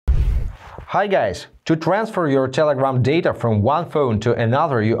Hi guys! To transfer your Telegram data from one phone to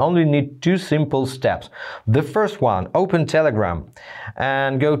another, you only need two simple steps. The first one, open Telegram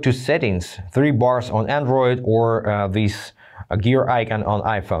and go to Settings, 3 bars on Android or this gear icon on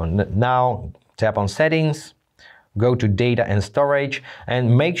iPhone. Now tap on Settings, go to Data and Storage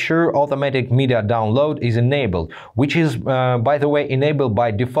and make sure Automatic Media Download is enabled, which is by the way enabled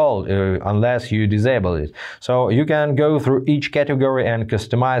by default unless you disable it. So you can go through each category and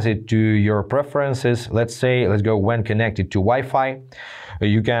customize it to your preferences. Let's go when connected to Wi-Fi.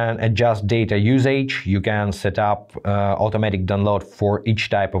 You can adjust data usage, you can set up automatic download for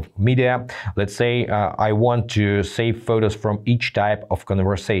each type of media. Let's say I want to save photos from each type of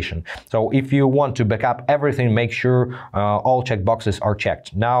conversation. So if you want to backup everything, make sure all checkboxes are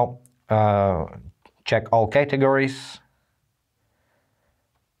checked. Now check all categories,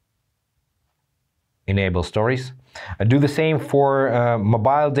 enable stories. Do the same for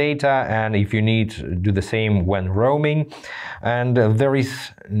mobile data, and if you need, do the same when roaming. And there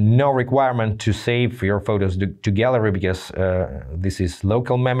is no requirement to save your photos to gallery because this is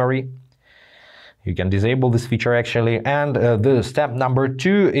local memory. You can disable this feature actually. And the step number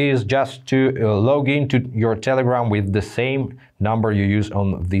 2 is just to log into your Telegram with the same number you use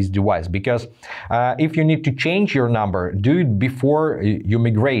on this device, because if you need to change your number, do it before you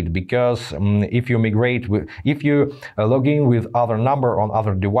migrate, because if you log in with other number on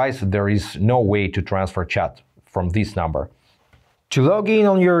other device, there is no way to transfer chat from this number. To log in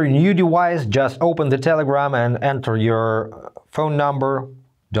on your new device, just open the Telegram and enter your phone number.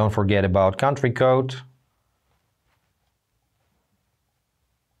 Don't forget about country code.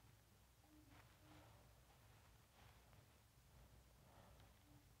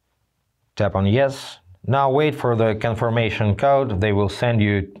 Tap on yes. Now wait for the confirmation code. They will send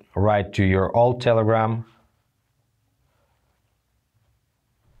you right to your old Telegram.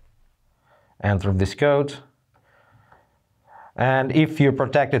 Enter this code. And if you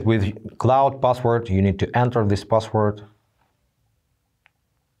protect it with cloud password, you need to enter this password.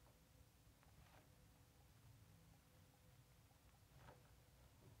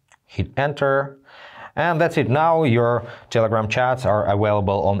 Hit enter, and that's it. Now your Telegram chats are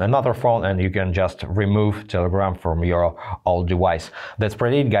available on another phone and you can just remove Telegram from your old device. That's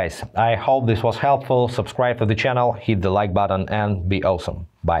pretty it, guys. I hope this was helpful. Subscribe to the channel, hit the like button and be awesome.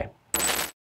 Bye.